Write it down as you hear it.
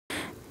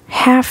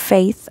Have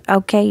faith,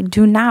 okay?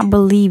 Do not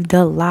believe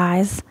the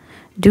lies.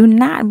 Do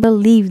not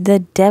believe the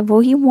devil.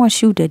 He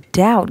wants you to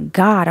doubt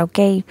God,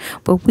 okay?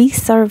 But we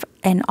serve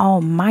an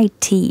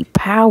almighty,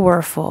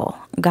 powerful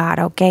God,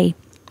 okay?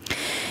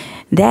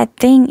 That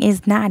thing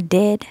is not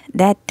dead.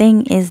 That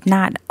thing is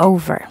not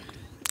over,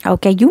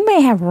 okay? You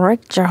may have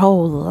wrecked your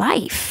whole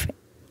life,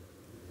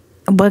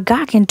 but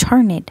God can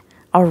turn it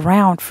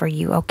around for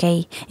you,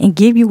 okay? And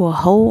give you a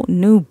whole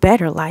new,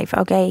 better life,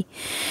 okay?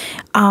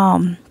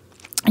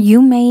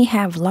 You may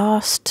have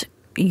lost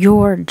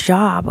your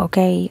job,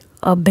 okay?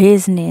 A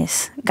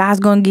business. God's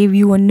going to give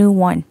you a new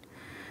one.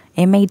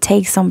 It may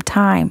take some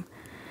time.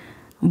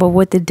 But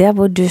what the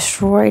devil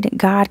destroyed,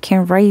 God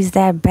can raise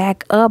that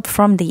back up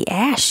from the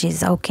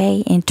ashes,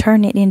 okay? And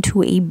turn it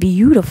into a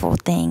beautiful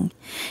thing.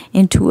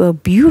 Into a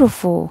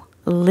beautiful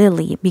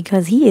lily.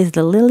 Because he is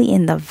the lily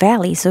in the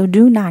valley. So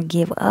do not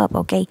give up,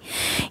 okay?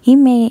 He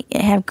may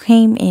have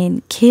came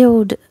and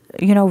killed,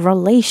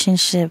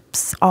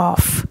 relationships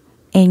off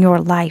in your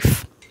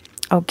life,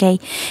 okay?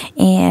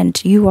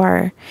 And you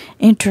are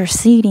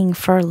interceding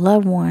for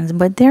loved ones,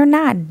 but they're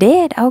not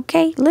dead,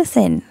 okay?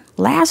 Listen,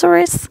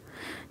 Lazarus,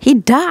 he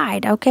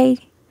died, okay?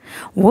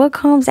 What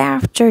comes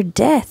after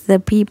death? The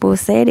people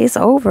said it's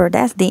over.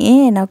 That's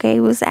the end, okay?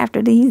 It was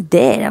after he's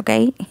dead,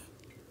 okay?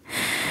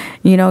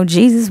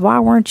 Jesus, why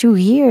weren't you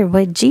here?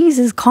 But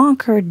Jesus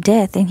conquered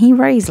death and he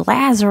raised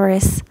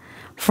Lazarus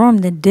from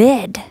the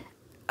dead,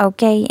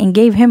 okay? And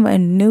gave him a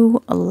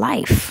new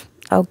life.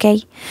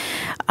 Okay,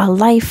 a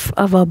life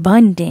of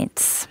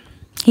abundance.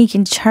 He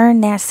can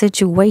turn that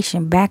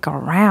situation back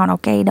around.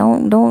 Okay,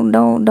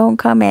 don't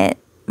come at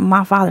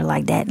my father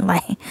like that,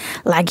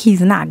 like he's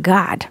not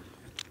God.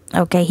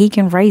 Okay, he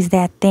can raise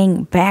that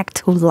thing back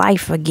to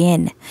life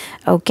again.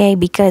 Okay,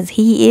 because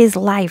he is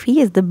life.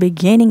 He is the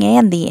beginning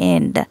and the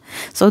end.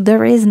 So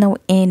there is no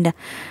end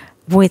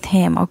with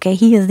him. Okay,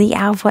 he is the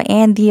Alpha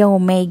and the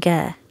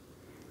Omega.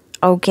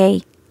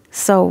 Okay.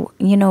 So,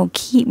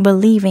 keep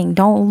believing.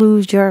 Don't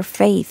lose your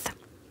faith.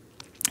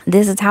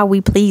 This is how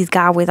we please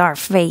God, with our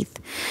faith.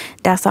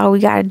 That's all we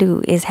got to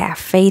do is have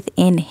faith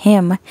in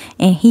him,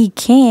 and he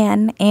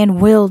can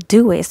and will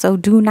do it. So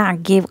do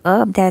not give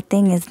up. That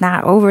thing is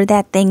not over.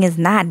 That thing is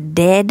not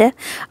dead.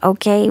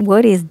 Okay.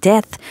 What is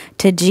death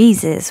to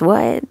Jesus?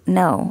 What?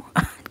 No.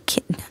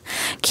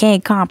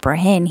 Can't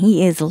comprehend.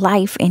 He is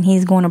life, and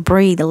he's going to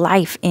breathe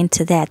life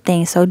into that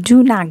thing. So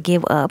do not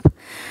give up.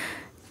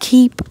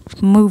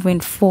 Keep moving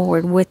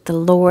forward with the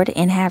Lord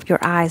and have your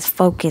eyes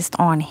focused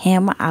on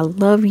him. I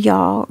love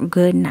y'all.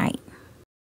 Good night.